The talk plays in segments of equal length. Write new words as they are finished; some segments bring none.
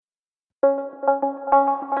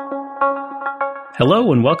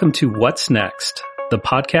Hello and welcome to What's Next, the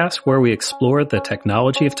podcast where we explore the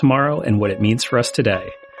technology of tomorrow and what it means for us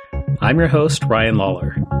today. I'm your host, Ryan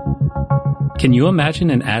Lawler. Can you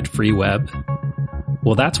imagine an ad-free web?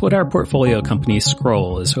 Well, that's what our portfolio company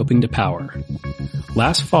Scroll is hoping to power.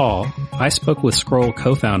 Last fall, I spoke with Scroll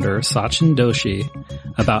co-founder Sachin Doshi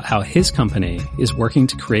about how his company is working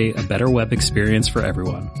to create a better web experience for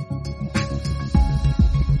everyone.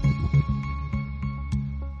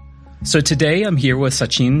 So today I'm here with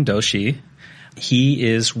Sachin Doshi. He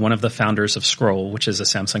is one of the founders of Scroll, which is a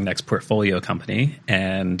Samsung Next portfolio company.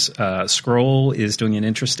 And Scroll is doing an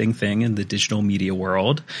interesting thing in the digital media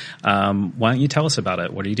world. Why don't you tell us about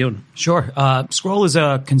it? What are you doing? Sure. Scroll is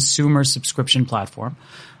a consumer subscription platform.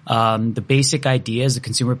 The basic idea is the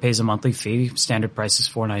consumer pays a monthly fee. Standard price is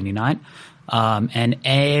 $4.99. And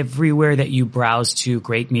everywhere that you browse to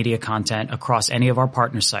great media content across any of our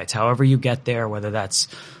partner sites, however you get there, whether that's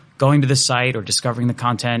going to the site or discovering the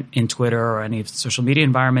content in Twitter or any of the social media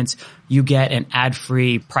environments, you get an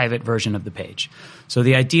ad-free private version of the page. So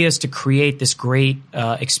the idea is to create this great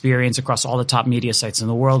experience across all the top media sites in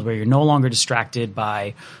the world where you're no longer distracted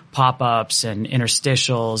by pop-ups and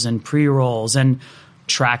interstitials and pre-rolls, and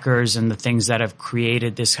trackers and the things that have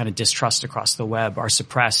created this kind of distrust across the web are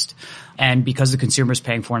suppressed. And because the consumer is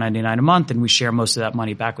paying $4.99 a month and we share most of that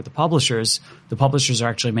money back with the publishers are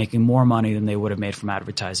actually making more money than they would have made from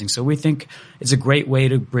advertising. So we think it's a great way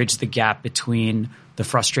to bridge the gap between the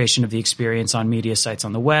frustration of the experience on media sites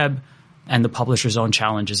on the web and the publisher's own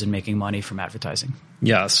challenges in making money from advertising.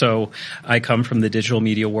 Yeah, so I come from the digital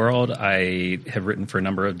media world. I have written for a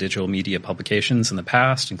number of digital media publications in the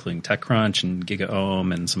past, including TechCrunch and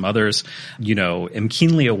GigaOM and some others. You know, am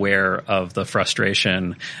keenly aware of the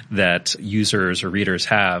frustration that users or readers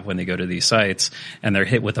have when they go to these sites and they're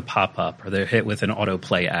hit with a pop-up or they're hit with an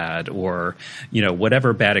autoplay ad or, you know,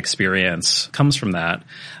 whatever bad experience comes from that.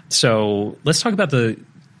 So let's talk about the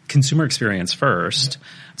consumer experience first.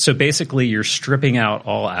 So basically, you're stripping out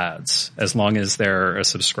all ads as long as they're a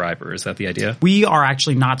subscriber. Is that the idea? We are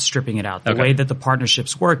actually not stripping it out. The Okay. way that the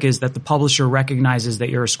partnerships work is that the publisher recognizes that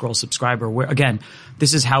you're a Scroll subscriber. Again,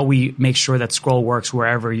 this is how we make sure that Scroll works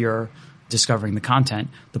wherever you're discovering the content.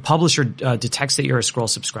 The publisher detects that you're a Scroll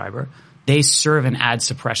subscriber. They serve an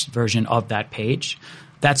ad-suppressed version of that page.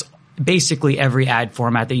 That's basically every ad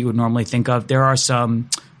format that you would normally think of. There are some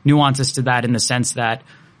nuances to that in the sense that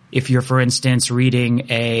if you're, for instance, reading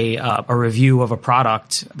a review of a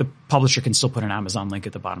product, the publisher can still put an Amazon link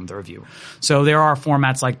at the bottom of the review. So there are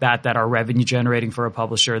formats like that that are revenue generating for a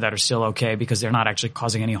publisher that are still okay because they're not actually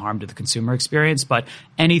causing any harm to the consumer experience. But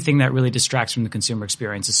anything that really distracts from the consumer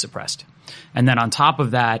experience is suppressed. And then on top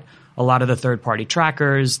of that, a lot of the third-party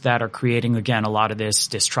trackers that are creating, again, a lot of this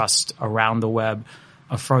distrust around the web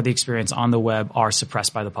for the experience on the web are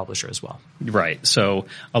suppressed by the publisher as well. Right. So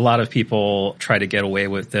a lot of people try to get away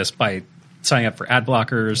with this by signing up for ad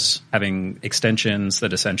blockers, having extensions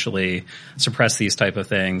that essentially suppress these type of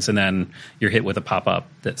things, and then you're hit with a pop-up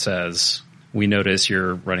that says, we notice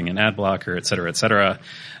you're running an ad blocker, et cetera, et cetera.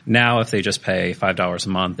 Now, if they just pay $5 a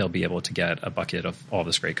month, they'll be able to get a bucket of all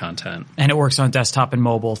this great content. And it works on desktop and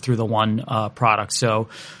mobile through the one product. So,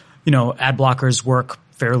 you know, ad blockers work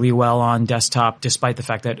fairly well on desktop, despite the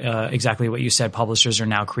fact that exactly what you said, publishers are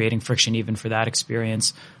now creating friction even for that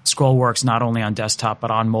experience. Scroll works not only on desktop,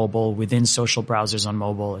 but on mobile, within social browsers on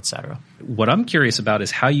mobile, et cetera. What I'm curious about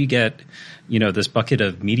is how you get, you know, this bucket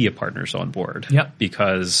of media partners on board. Yep.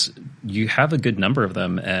 Because you have a good number of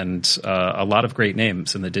them and a lot of great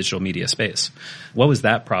names in the digital media space. What was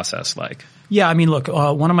that process like? Yeah, I mean, look,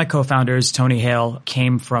 one of my co-founders, Tony Hale,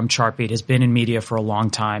 came from Chartbeat, has been in media for a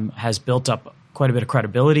long time, has built up quite a bit of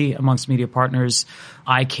credibility amongst media partners.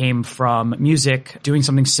 I came from music, doing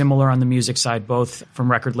something similar on the music side, both from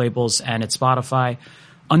record labels and at Spotify.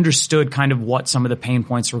 Understood kind of what some of the pain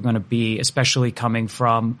points were going to be, especially coming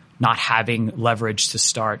from not having leverage to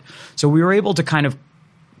start. So we were able to kind of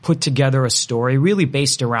put together a story really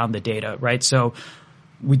based around the data, right? So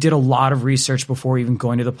we did a lot of research before even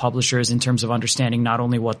going to the publishers in terms of understanding not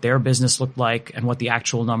only what their business looked like and what the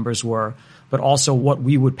actual numbers were, but also what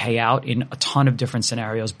we would pay out in a ton of different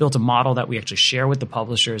scenarios, built a model that we actually share with the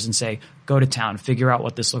publishers and say, go to town, figure out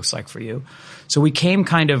what this looks like for you. So we came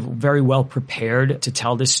kind of very well prepared to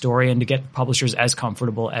tell this story and to get publishers as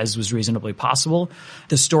comfortable as was reasonably possible.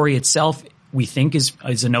 The story itself, we think, is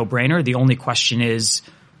a no-brainer. The only question is,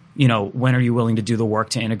 you know, when are you willing to do the work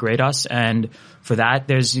to integrate us? And for that,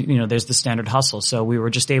 there's the standard hustle. So we were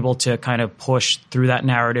just able to kind of push through that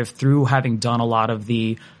narrative through having done a lot of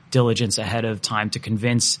the diligence ahead of time to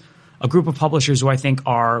convince a group of publishers who I think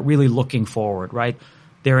are really looking forward, right?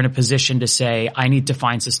 they're in a position to say, I need to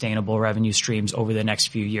find sustainable revenue streams over the next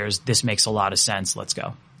few years. This makes a lot of sense. Let's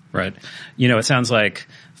go. Right. It sounds like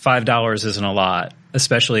 $5 isn't a lot,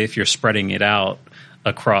 especially if you're spreading it out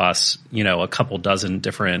across, a couple dozen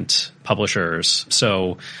different publishers.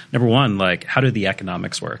 So number one, how do the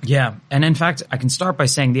economics work? Yeah. And in fact, I can start by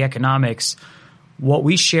saying the economics, what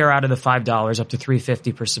we share out of the $5 up to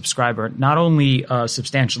 $3.50 per subscriber, not only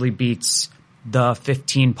substantially beats the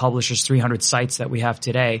 15 publishers, 300 sites that we have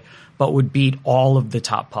today, but would beat all of the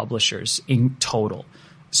top publishers in total.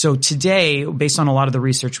 So today, based on a lot of the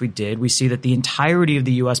research we did, we see that the entirety of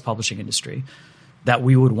the U.S. publishing industry that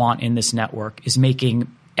we would want in this network is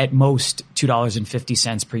making at most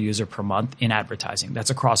 $2.50 per user per month in advertising.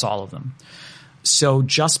 That's across all of them. So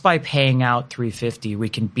just by paying out $3.50, we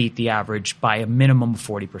can beat the average by a minimum of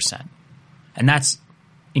 40%. And that's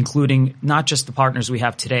including not just the partners we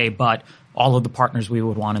have today, but all of the partners we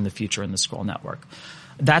would want in the future in the Scroll network.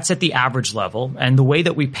 That's at the average level. And the way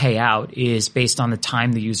that we pay out is based on the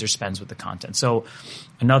time the user spends with the content. So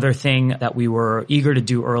another thing that we were eager to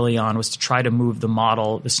do early on was to try to move the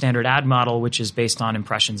model, the standard ad model, which is based on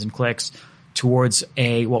impressions and clicks, towards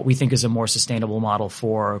what we think is a more sustainable model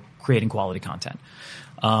for creating quality content.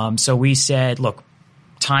 So we said, look,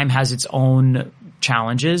 time has its own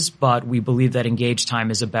challenges, but we believe that engaged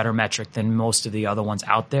time is a better metric than most of the other ones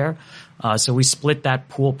out there. So we split that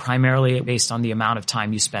pool primarily based on the amount of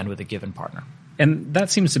time you spend with a given partner. And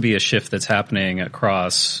that seems to be a shift that's happening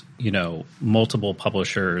across, multiple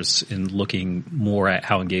publishers in looking more at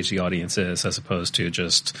how engaged the audience is as opposed to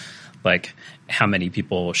just how many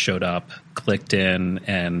people showed up, clicked in,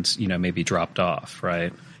 and, maybe dropped off,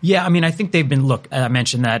 right? Yeah, I think they've been, I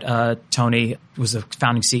mentioned that Tony was the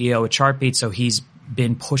founding CEO at Chartbeat, so he's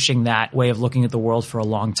been pushing that way of looking at the world for a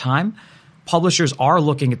long time. Publishers are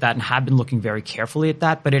looking at that and have been looking very carefully at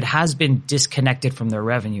that, but it has been disconnected from their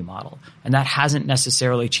revenue model. And that hasn't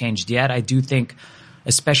necessarily changed yet. I do think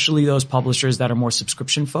especially those publishers that are more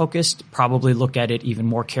subscription focused probably look at it even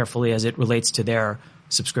more carefully as it relates to their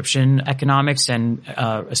subscription economics and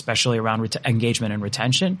especially around engagement and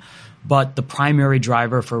retention. But the primary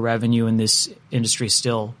driver for revenue in this industry is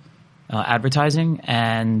still advertising,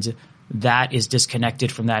 and that is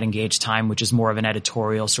disconnected from that engaged time, which is more of an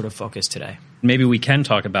editorial sort of focus today. Maybe we can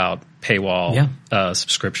talk about paywall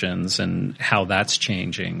subscriptions and how that's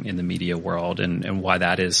changing in the media world and why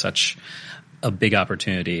that is such a big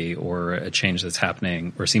opportunity or a change that's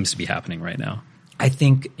happening or seems to be happening right now. I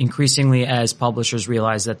think increasingly as publishers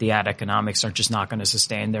realize that the ad economics are just not going to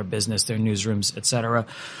sustain their business, their newsrooms, et cetera,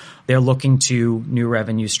 they're looking to new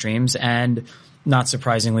revenue streams, and not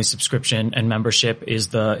surprisingly, subscription and membership is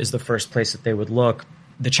the first place that they would look.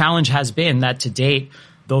 The challenge has been that to date,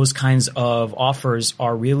 those kinds of offers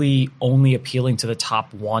are really only appealing to the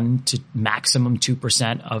top 1 to maximum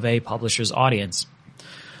 2% of a publisher's audience.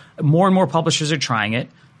 More and more publishers are trying it.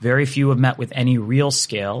 Very few have met with any real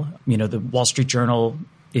scale. The Wall Street Journal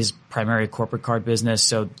is primarily a corporate card business,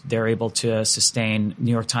 so they're able to sustain.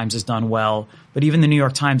 New York Times has done well. But even the New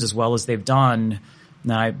York Times, as well as they've done,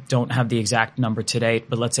 now I don't have the exact number to date,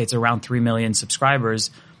 but let's say it's around 3 million subscribers.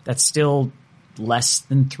 That's still less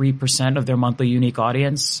than 3% of their monthly unique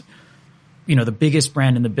audience. The biggest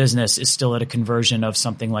brand in the business is still at a conversion of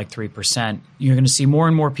something like 3%. You're going to see more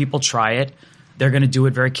and more people try it. They're going to do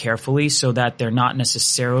it very carefully so that they're not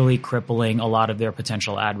necessarily crippling a lot of their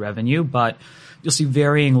potential ad revenue, but you'll see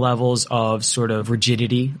varying levels of sort of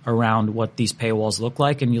rigidity around what these paywalls look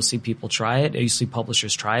like, and you'll see people try it. You'll see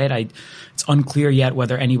publishers try it. It's unclear yet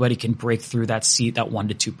whether anybody can break through that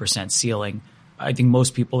 1% to 2% ceiling. I think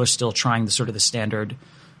most people are still trying the standard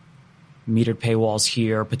metered paywalls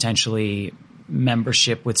here, potentially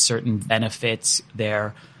membership with certain benefits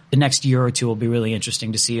there. The next year or two will be really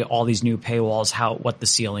interesting to see all these new paywalls, what the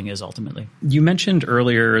ceiling is ultimately. You mentioned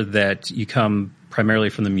earlier that you come primarily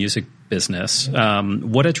from the music business.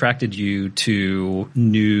 What attracted you to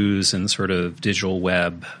news and sort of digital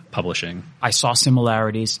web publishing? I saw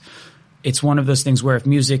similarities. It's one of those things where if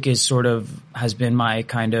music has been my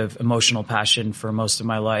kind of emotional passion for most of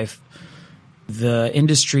my life, the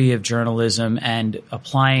industry of journalism and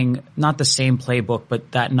applying not the same playbook, but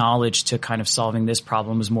that knowledge to kind of solving this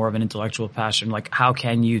problem is more of an intellectual passion. Like, how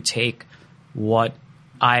can you take what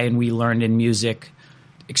we learned in music,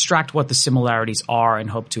 extract what the similarities are, and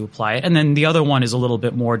hope to apply it? And then the other one is a little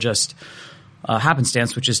bit more just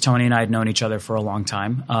happenstance, which is Tony and I had known each other for a long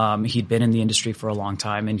time. He'd been in the industry for a long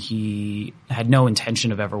time, and he had no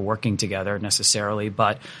intention of ever working together necessarily,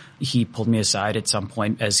 but he pulled me aside at some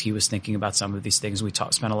point as he was thinking about some of these things. We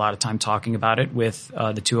spent a lot of time talking about it with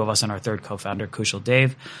the two of us and our third co-founder, Kushal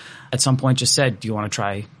Dave. At some point just said, do you want to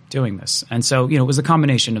try doing this. And so, it was a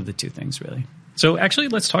combination of the two things, really. So actually,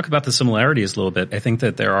 let's talk about the similarities a little bit. I think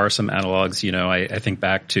that there are some analogs. I think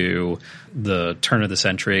back to the turn of the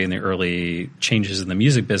century and the early changes in the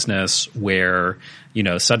music business where,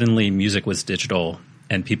 suddenly music was digital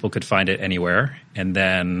and people could find it anywhere. And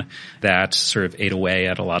then that sort of ate away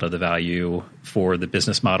at a lot of the value for the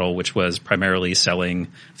business model, which was primarily selling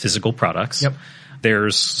physical products. Yep.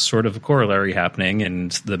 There's sort of a corollary happening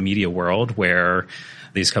in the media world where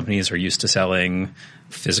these companies are used to selling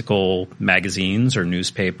physical magazines or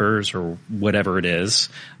newspapers or whatever it is.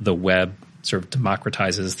 The web sort of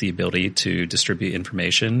democratizes the ability to distribute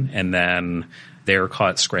information, and then they're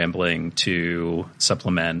caught scrambling to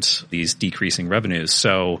supplement these decreasing revenues.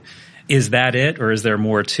 So is that it, or is there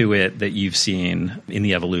more to it that you've seen in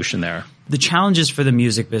the evolution there? The challenges for the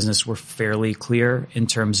music business were fairly clear in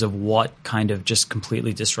terms of what kind of just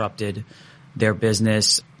completely disrupted their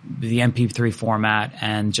business. The MP3 format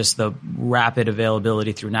and just the rapid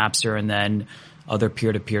availability through Napster and then other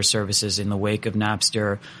peer-to-peer services in the wake of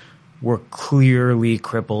Napster were clearly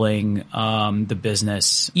crippling the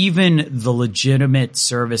business. Even the legitimate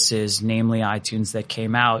services, namely iTunes, that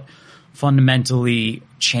came out, fundamentally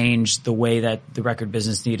changed the way that the record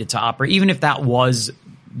business needed to operate. Even if that was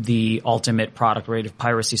the ultimate product rate of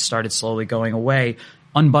piracy started slowly going away,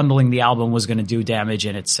 unbundling the album was going to do damage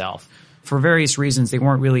in itself. For various reasons, they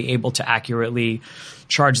weren't really able to accurately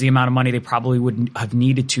charge the amount of money they probably would have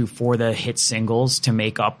needed to for the hit singles to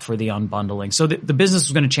make up for the unbundling. So the business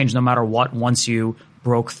was going to change no matter what once you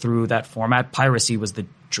broke through that format. Piracy was the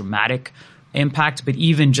dramatic impact, but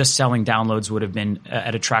even just selling downloads would have been,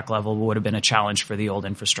 at a track level, would have been a challenge for the old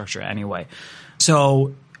infrastructure anyway.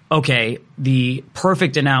 So, okay, the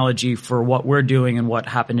perfect analogy for what we're doing and what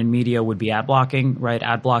happened in media would be ad blocking, right?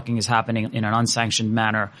 Ad blocking is happening in an unsanctioned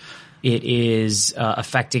manner. It is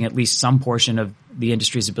affecting at least some portion of the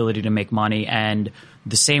industry's ability to make money. And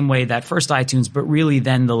the same way that first iTunes, but really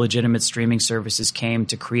then the legitimate streaming services came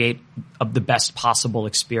to create the best possible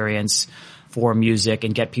experience for music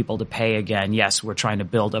and get people to pay again. Yes, we're trying to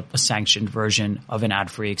build up a sanctioned version of an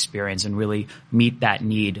ad-free experience and really meet that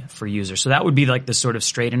need for users. So that would be like the sort of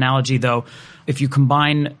straight analogy, though. If you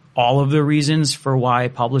combine all of the reasons for why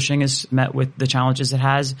publishing is met with the challenges it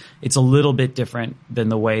has, it's a little bit different than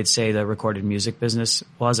the way, say, the recorded music business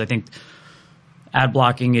was. I think ad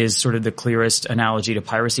blocking is sort of the clearest analogy to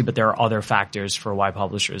piracy, but there are other factors for why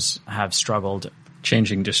publishers have struggled.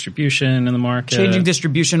 Changing distribution in the market. Changing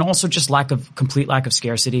distribution, also just complete lack of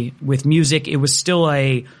scarcity. With music, it was still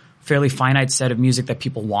a fairly finite set of music that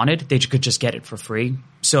people wanted. They could just get it for free.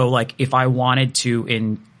 So like if I wanted to,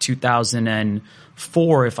 in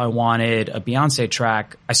 2004, if I wanted a Beyonce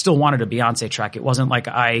track, I still wanted a Beyonce track. It wasn't like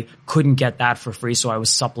I couldn't get that for free, so I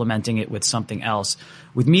was supplementing it with something else.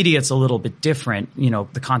 With media, it's a little bit different.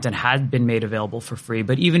 The content had been made available for free,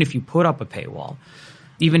 but even if you put up a paywall,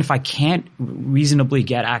 even if I can't reasonably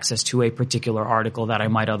get access to a particular article that I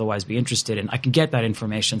might otherwise be interested in, I can get that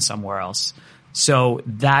information somewhere else. So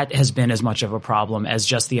that has been as much of a problem as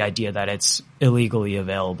just the idea that it's illegally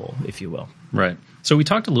available, if you will. Right. So we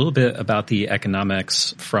talked a little bit about the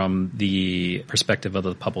economics from the perspective of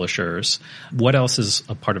the publishers. What else is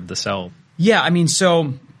a part of the sell? Yeah,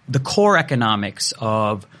 so the core economics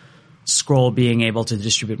of Scroll being able to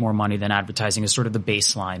distribute more money than advertising is sort of the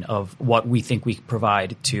baseline of what we think we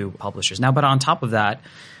provide to publishers. Now, but on top of that,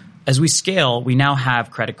 as we scale, we now have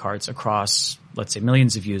credit cards across, let's say,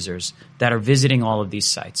 millions of users that are visiting all of these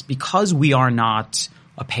sites. Because we are not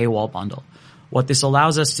a paywall bundle, what this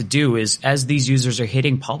allows us to do is, as these users are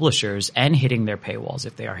hitting publishers and hitting their paywalls,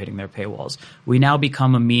 if they are hitting their paywalls, we now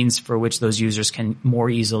become a means for which those users can more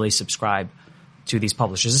easily subscribe to these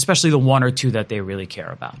publishers, especially the one or two that they really care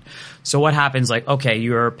about. So what happens, like, okay,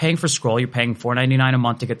 you're paying for Scroll, you're paying $4.99 a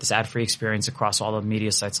month to get this ad-free experience across all the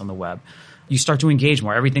media sites on the web. You start to engage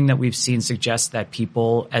more. Everything that we've seen suggests that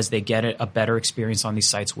people, as they get a better experience on these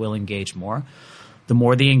sites, will engage more. The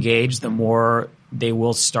more they engage, the more they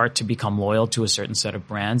will start to become loyal to a certain set of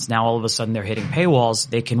brands. Now all of a sudden they're hitting paywalls,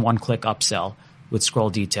 they can one-click upsell with Scroll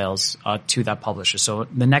details to that publisher. So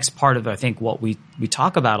the next part of, I think, what we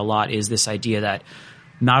talk about a lot is this idea that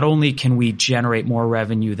not only can we generate more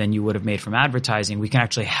revenue than you would have made from advertising, we can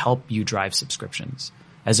actually help you drive subscriptions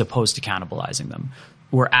as opposed to cannibalizing them.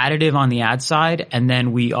 We're additive on the ad side, and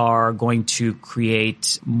then we are going to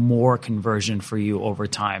create more conversion for you over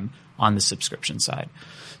time on the subscription side.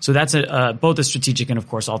 So that's both a strategic and, of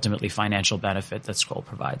course, ultimately financial benefit that Scroll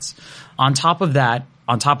provides. On top of that,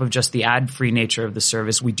 on top of just the ad-free nature of the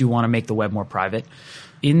service, we do want to make the web more private.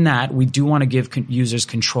 In that, we do want to give users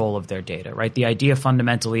control of their data, right? The idea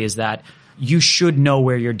fundamentally is that you should know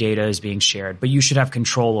where your data is being shared, but you should have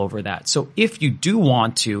control over that. So if you do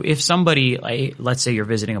want to, if somebody, let's say you're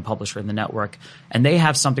visiting a publisher in the network and they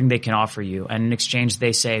have something they can offer you, and in exchange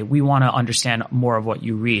they say, we want to understand more of what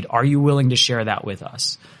you read. Are you willing to share that with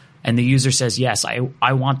us? And the user says, yes,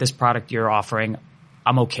 I want this product you're offering.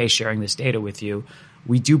 I'm okay sharing this data with you.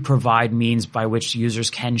 We do provide means by which users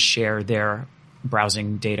can share their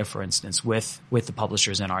browsing data, for instance, with the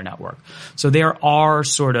publishers in our network. So there are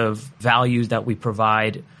sort of values that we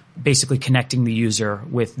provide, basically connecting the user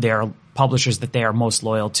with their publishers that they are most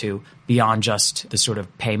loyal to beyond just the sort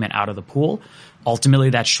of payment out of the pool. Ultimately,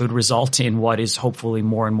 that should result in what is hopefully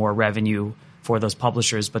more and more revenue for those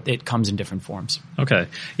publishers, but it comes in different forms. Okay.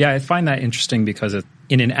 Yeah, I find that interesting because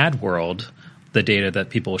in an ad world, the data that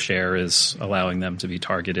people share is allowing them to be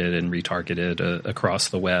targeted and retargeted across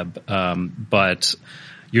the web. But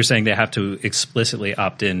you're saying they have to explicitly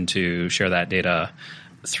opt in to share that data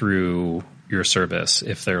through your service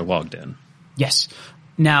if they're logged in. Yes.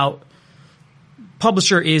 Now,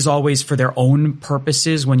 publisher is always for their own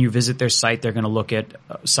purposes. When you visit their site, they're going to look at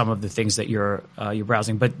some of the things that you're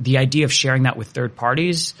browsing. But the idea of sharing that with third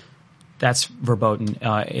parties, that's verboten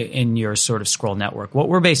in your sort of scroll network. What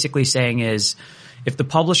we're basically saying is if the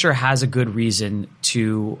publisher has a good reason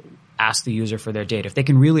to ask the user for their data, if they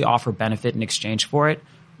can really offer benefit in exchange for it,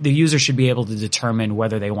 the user should be able to determine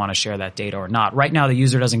whether they want to share that data or not. Right now, the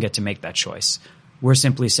user doesn't get to make that choice. We're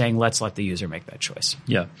simply saying, let's let the user make that choice.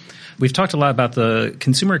 Yeah. We've talked a lot about the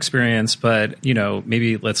consumer experience, but,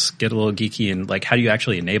 maybe let's get a little geeky and how do you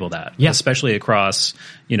actually enable that? Yeah. Especially across,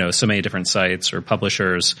 so many different sites or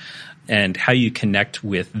publishers, and how you connect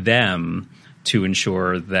with them to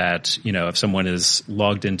ensure that, if someone is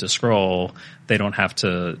logged into Scroll, they don't have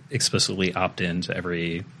to explicitly opt into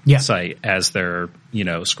every site as they're,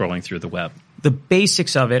 scrolling through the web. The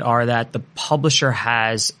basics of it are that the publisher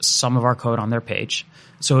has some of our code on their page.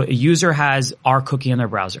 So a user has our cookie in their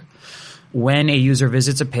browser. When a user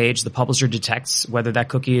visits a page, the publisher detects whether that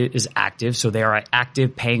cookie is active. So they are an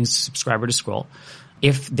active paying subscriber to Scroll.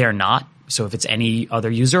 If they're not, so if it's any other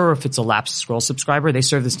user or if it's a lapsed Scroll subscriber, they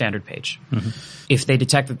serve the standard page. Mm-hmm. If they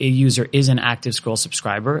detect that a user is an active Scroll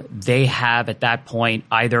subscriber, they have at that point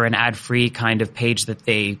either an ad-free kind of page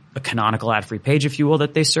a canonical ad-free page, if you will,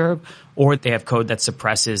 that they serve, or they have code that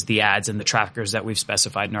suppresses the ads and the trackers that we've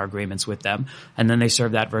specified in our agreements with them. And then they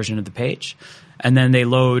serve that version of the page. And then they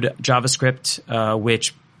load JavaScript,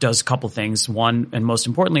 which does a couple things. One, and most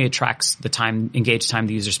importantly, it tracks the engaged time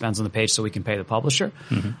the user spends on the page so we can pay the publisher.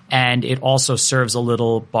 Mm-hmm. And it also serves a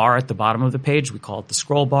little bar at the bottom of the page. We call it the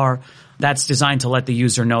scroll bar. That's designed to let the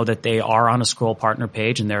user know that they are on a Scroll partner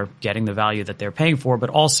page and they're getting the value that they're paying for.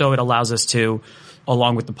 But also it allows us to,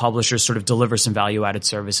 along with the publishers, sort of deliver some value-added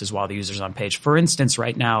services while the user's on page. For instance,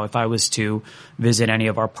 right now, if I was to visit any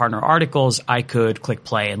of our partner articles, I could click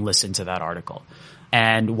play and listen to that article.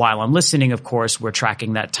 And while I'm listening, of course, we're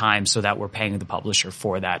tracking that time so that we're paying the publisher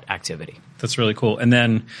for that activity. That's really cool. And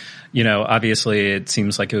then, obviously it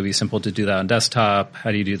seems like it would be simple to do that on desktop.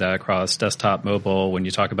 How do you do that across desktop, mobile? When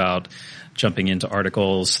you talk about jumping into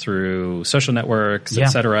articles through social networks, et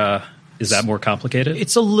cetera, is that more complicated?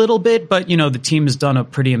 It's a little bit, but the team has done a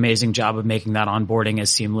pretty amazing job of making that onboarding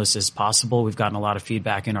as seamless as possible. We've gotten a lot of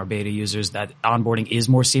feedback in our beta users that onboarding is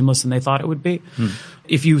more seamless than they thought it would be.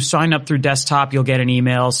 If you sign up through desktop, you'll get an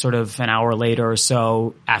email sort of an hour later or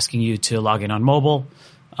so asking you to log in on mobile.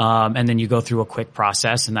 And then you go through a quick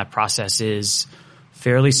process, and that process is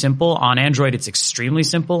fairly simple. On Android, it's extremely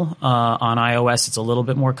simple. On iOS, it's a little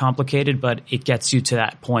bit more complicated, but it gets you to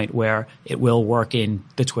that point where it will work in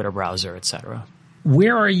the Twitter browser, et cetera.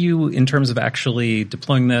 Where are you in terms of actually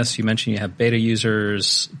deploying this? You mentioned you have beta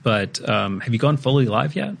users, but have you gone fully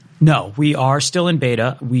live yet? No, we are still in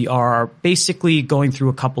beta. We are basically going through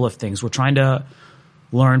a couple of things. We're trying to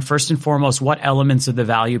learn, first and foremost, what elements of the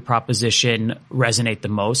value proposition resonate the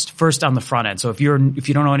most. First, on the front end. So if you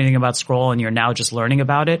don't know anything about Scroll and you're now just learning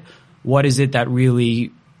about it, what is it that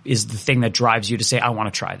really is the thing that drives you to say, I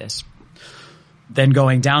want to try this? Then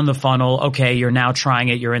going down the funnel, okay, you're now trying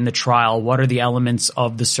it, you're in the trial. What are the elements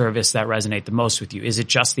of the service that resonate the most with you? Is it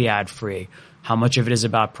just the ad-free? How much of it is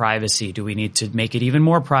about privacy? Do we need to make it even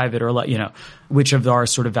more private, or which of our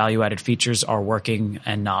sort of value-added features are working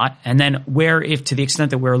and not? And then if to the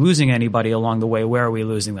extent that we're losing anybody along the way, where are we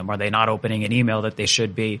losing them? Are they not opening an email that they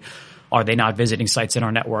should be? Are they not visiting sites in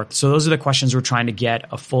our network? So those are the questions we're trying to get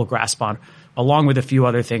a full grasp on, along with a few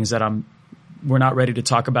other things that we're not ready to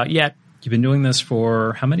talk about yet. You've been doing this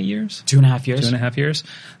for how many years? 2.5 years. 2.5 years.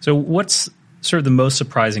 So what's sort of the most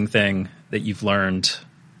surprising thing that you've learned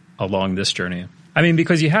along this journey? I mean,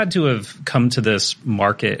 because you had to have come to this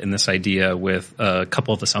market and this idea with a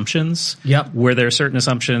couple of assumptions. Yep. Were there certain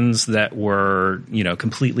assumptions that were,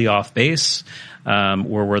 completely off base?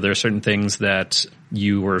 Or were there certain things that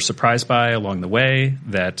you were surprised by along the way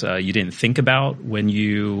that you didn't think about when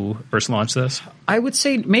you first launched this? I would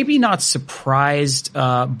say maybe not surprised,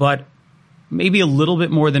 but maybe a little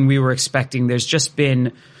bit more than we were expecting. There's just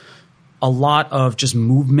been a lot of just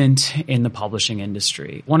movement in the publishing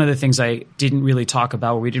industry. One of the things I didn't really talk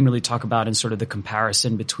about, or we didn't really talk about in sort of the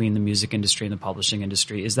comparison between the music industry and the publishing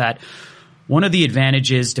industry, is that one of the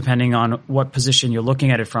advantages, depending on what position you're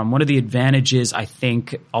looking at it from, one of the advantages I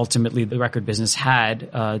think ultimately the record business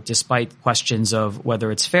had, despite questions of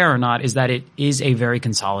whether it's fair or not, is that it is a very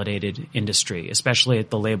consolidated industry, especially at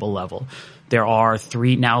the label level. There are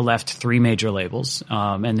now left three major labels,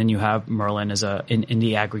 and then you have Merlin as an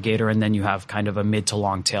indie aggregator, and then you have kind of a mid to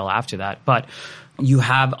long tail after that. But you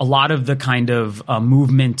have a lot of the kind of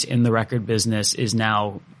movement in the record business is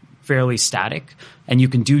now fairly static, and you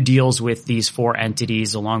can do deals with these four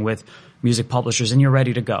entities along with music publishers, and you're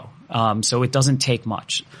ready to go. So it doesn't take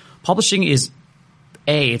much. Publishing is,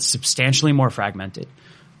 A, it's substantially more fragmented.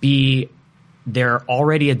 B, they're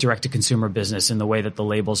already a direct-to-consumer business in the way that the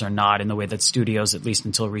labels are not, in the way that studios, at least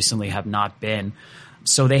until recently, have not been.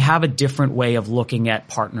 So they have a different way of looking at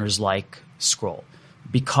partners like Scroll,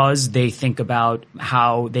 because they think about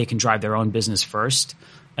how they can drive their own business first,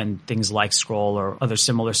 and things like Scroll or other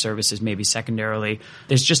similar services maybe secondarily.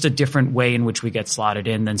 There's just a different way in which we get slotted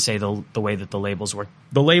in than, say, the way that the labels work.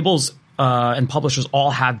 The labels and publishers all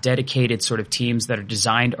have dedicated sort of teams that are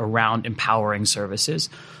designed around empowering services.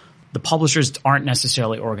 The publishers aren't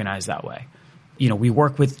necessarily organized that way. We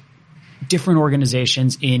work with different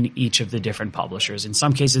organizations in each of the different publishers. In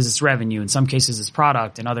some cases, it's revenue. In some cases, it's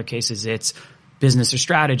product. In other cases, it's business or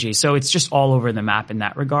strategy. So it's just all over the map in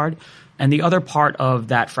that regard. And the other part of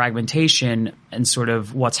that fragmentation and sort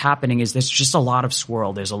of what's happening is there's just a lot of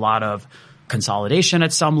swirl. There's a lot of consolidation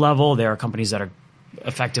at some level. There are companies that are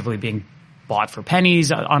effectively being bought for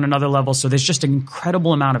pennies on another level. So there's just an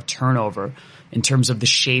incredible amount of turnover in terms of the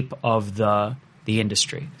shape of the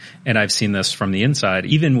industry. And I've seen this from the inside,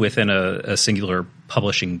 even within a singular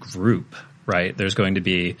publishing group, right? There's going to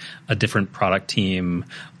be a different product team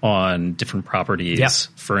on different properties, yep,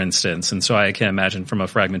 for instance. And so I can imagine from a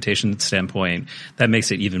fragmentation standpoint, that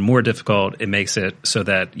makes it even more difficult. It makes it so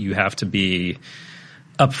that you have to be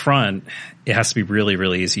upfront. It has to be really,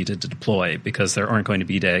 really easy to deploy, because there aren't going to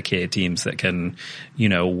be dedicated teams that can,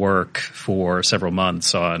 work for several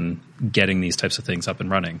months on getting these types of things up and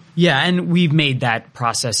running. Yeah, and we've made that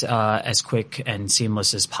process as quick and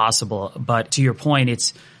seamless as possible. But to your point,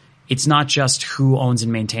 it's not just who owns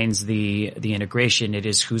and maintains the integration. It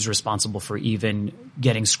is who's responsible for even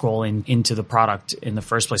getting Scroll into the product in the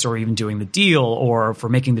first place, or even doing the deal, or for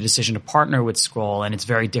making the decision to partner with Scroll. And it's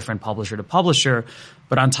very different publisher to publisher.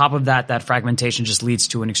 But on top of that, that fragmentation just leads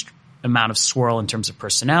to an amount of swirl in terms of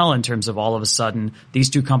personnel, in terms of all of a sudden these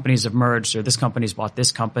two companies have merged, or this company's bought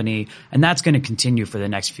this company. And that's going to continue for the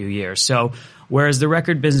next few years. So whereas the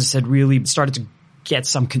record business had really started to get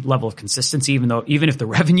some level of consistency, even if the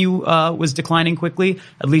revenue was declining quickly,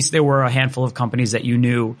 at least there were a handful of companies that you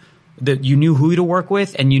knew who to work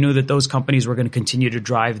with, and you knew that those companies were going to continue to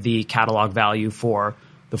drive the catalog value for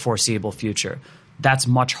the foreseeable future. That's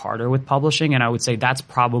much harder with publishing, and I would say that's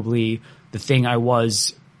probably the thing I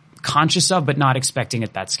was conscious of but not expecting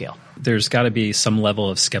at that scale. There's got to be some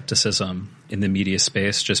level of skepticism in the media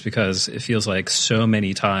space, just because it feels like so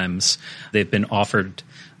many times they've been offered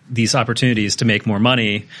these opportunities to make more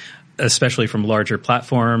money, especially from larger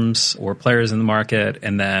platforms or players in the market,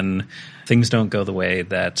 and then things don't go the way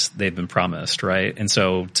that they've been promised, right? And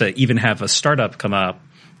so to even have a startup come up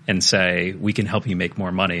and say, we can help you make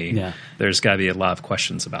more money, yeah, there's got to be a lot of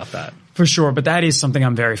questions about that. For sure, but that is something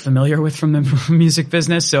I'm very familiar with from the music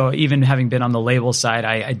business. So even having been on the label side,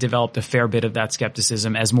 I developed a fair bit of that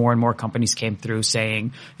skepticism as more and more companies came through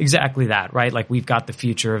saying exactly that, right? Like, we've got the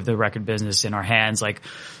future of the record business in our hands, like,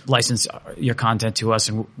 license your content to us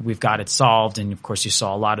and we've got it solved. And of course, you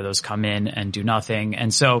saw a lot of those come in and do nothing.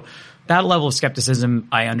 And so that level of skepticism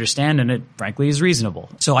I understand, and it frankly is reasonable.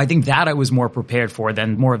 So I think that I was more prepared for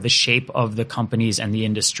than more of the shape of the companies and the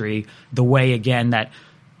industry, the way, again, that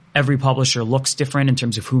every publisher looks different in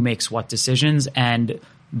terms of who makes what decisions, and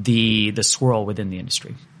the swirl within the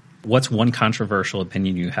industry. What's one controversial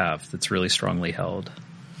opinion you have that's really strongly held?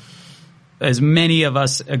 As many of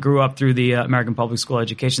us grew up through the American public school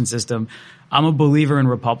education system, I'm a believer in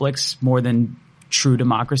republics more than true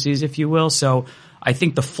democracies, if you will. So I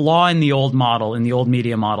think the flaw in the old model, in the old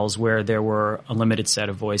media models where there were a limited set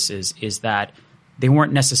of voices, is that they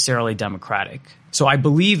weren't necessarily democratic. So I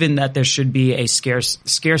believe in that there should be a scarce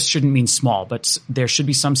shouldn't mean small, but there should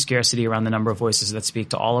be some scarcity around the number of voices that speak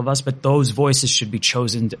to all of us, but those voices should be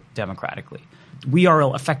chosen democratically. We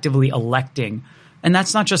are effectively electing, and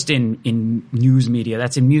that's not just in news media,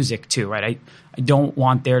 that's in music too, right? I don't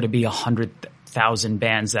want there to be 100,000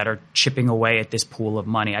 bands that are chipping away at this pool of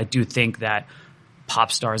money. I do think that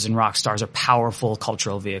pop stars and rock stars are powerful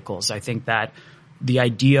cultural vehicles. I think that the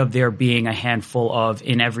idea of there being a handful of,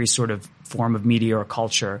 in every sort of form of media or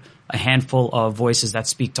culture, a handful of voices that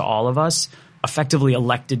speak to all of us, effectively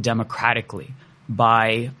elected democratically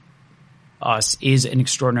by us, is an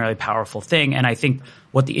extraordinarily powerful thing. And I think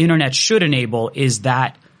what the internet should enable is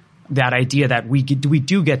that idea that we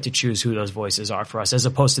do get to choose who those voices are for us, as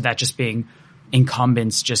opposed to that just being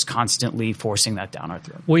incumbents just constantly forcing that down our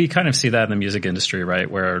throat. Well, you kind of see that in the music industry, right?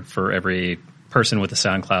 Where for every person with a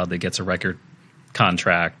SoundCloud that gets a record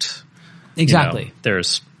contract, exactly,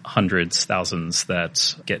 there's hundreds, thousands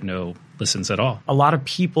that get no listens at all. A lot of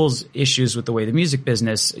people's issues with the way the music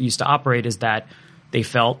business used to operate is that they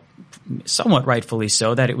felt, somewhat rightfully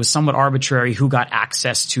so, that it was somewhat arbitrary who got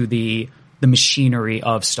access to the machinery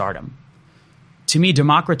of stardom. To me,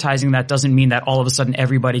 democratizing that doesn't mean that all of a sudden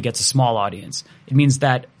everybody gets a small audience. It means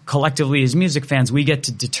that collectively as music fans, we get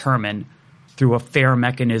to determine through a fair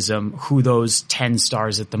mechanism who those 10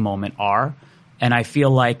 stars at the moment are. And I feel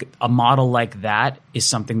like a model like that is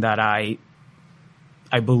something that I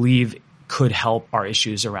believe could help our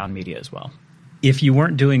issues around media as well. If you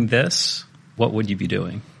weren't doing this, what would you be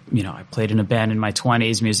doing? I played in a band in my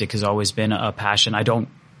 20s. Music has always been a passion. I don't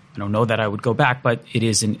know that I would go back, but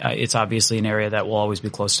it's obviously an area that will always be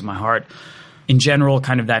close to my heart. In general,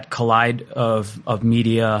 kind of that collide of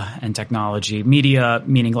media and technology. Media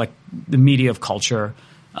meaning like the media of culture.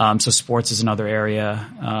 So sports is another area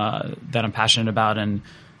that I'm passionate about, and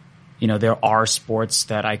there are sports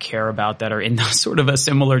that I care about that are in sort of a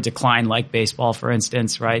similar decline, like baseball, for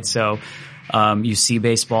instance, right? So you see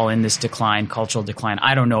baseball in this decline, cultural decline.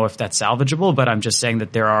 I don't know if that's salvageable, but I'm just saying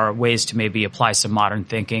that there are ways to maybe apply some modern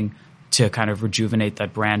thinking to kind of rejuvenate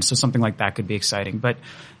that brand. So something like that could be exciting. But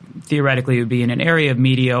theoretically, it would be in an area of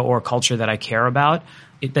media or culture that I care about.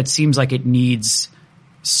 That seems like it needs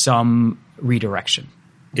some redirection.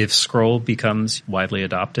 If scroll becomes widely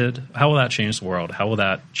adopted, how will that change the world? How will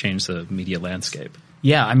that change the media landscape?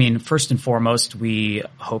 Yeah, first and foremost, we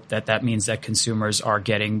hope that means that consumers are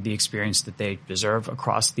getting the experience that they deserve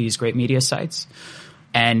across these great media sites.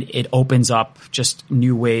 And it opens up just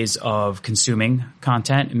new ways of consuming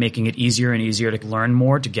content and making it easier and easier to learn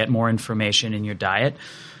more, to get more information in your diet,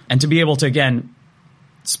 and to be able to, again,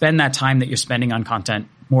 spend that time that you're spending on content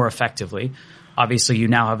more effectively. Obviously, you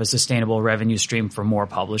now have a sustainable revenue stream for more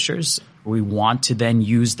publishers. We want to then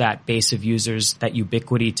use that base of users, that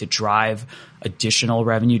ubiquity, to drive additional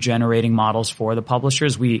revenue generating models for the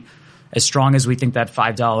publishers. As strong as we think that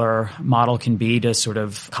 $5 model can be to sort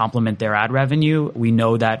of complement their ad revenue, we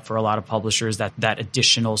know that for a lot of publishers that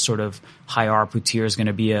additional sort of high ARPU tier is going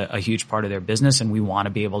to be a huge part of their business, and we want to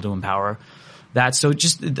be able to empower that. So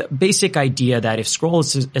just the basic idea that if Scroll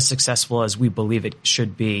is as successful as we believe it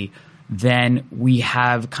should be, then we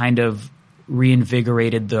have kind of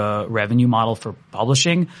reinvigorated the revenue model for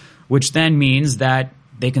publishing, which then means that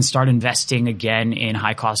they can start investing again in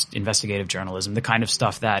high-cost investigative journalism, the kind of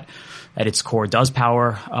stuff that at its core does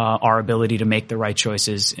power our ability to make the right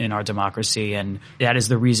choices in our democracy. And that is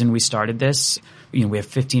the reason we started this. We have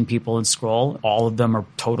 15 people in Scroll. All of them are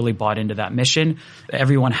totally bought into that mission.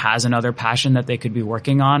 Everyone has another passion that they could be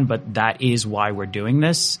working on, but that is why we're doing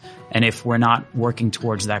this. And if we're not working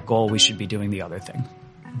towards that goal, we should be doing the other thing.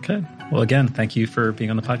 Okay. Well, again, thank you for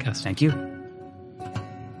being on the podcast. Thank you.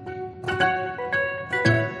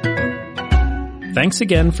 Thanks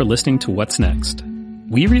again for listening to What's Next.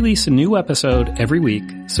 We release a new episode every week,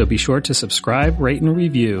 so be sure to subscribe, rate, and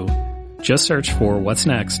review. Just search for What's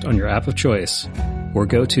Next on your app of choice, or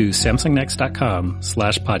go to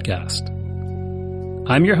samsungnext.com/podcast.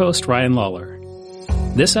 I'm your host, Ryan Lawler.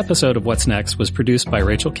 This episode of What's Next was produced by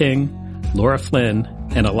Rachel King, Laura Flynn,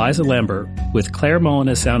 and Eliza Lambert, with Claire Mullen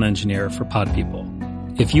as sound engineer for Pod People.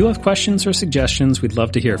 If you have questions or suggestions, we'd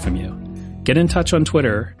love to hear from you. Get in touch on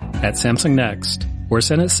Twitter at SamsungNext, or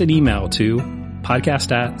send us an email to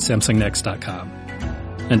podcast@samsungnext.com.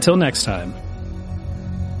 Until next time,